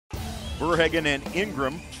Verhagen and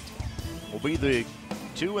Ingram will be the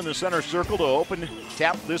two in the center circle to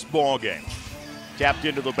tap this ball game. Tapped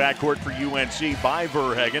into the backcourt for UNC by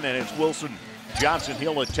Verhagen, and it's Wilson Johnson.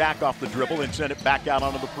 He'll attack off the dribble and send it back out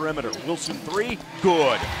onto the perimeter. Wilson three,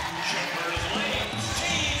 good.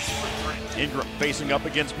 Ingram facing up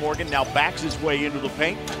against Morgan, now backs his way into the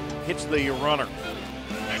paint, hits the runner.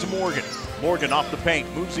 To Morgan. Morgan off the paint,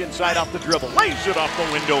 moves inside off the dribble, lays it off the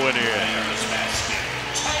window and in.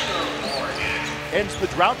 Ends the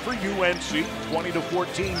drought for UNC,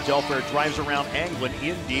 20-14. Telfair drives around Anglin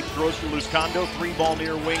in deep, throws for Luscondo, three ball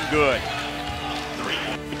near wing, good.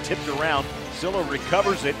 Tipped around, Zilla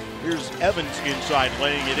recovers it. Here's Evans inside,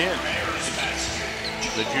 laying it in.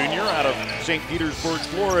 The junior out of St. Petersburg,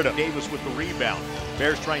 Florida. Davis with the rebound.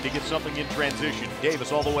 Bears trying to get something in transition.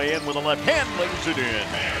 Davis all the way in with a left hand, lays it in.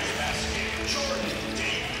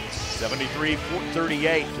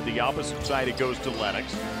 73-38 to the opposite side. It goes to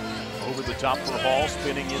Lennox. Over the top for Hall,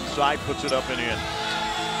 spinning inside, puts it up and in.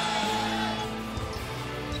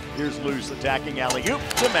 Here's Luce attacking alley-oop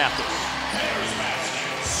to Mathis.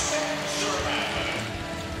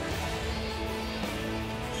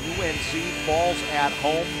 UNC falls at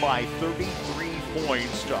home by 33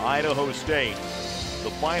 points to Idaho State.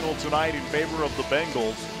 The final tonight in favor of the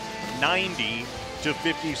Bengals,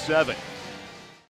 90-57.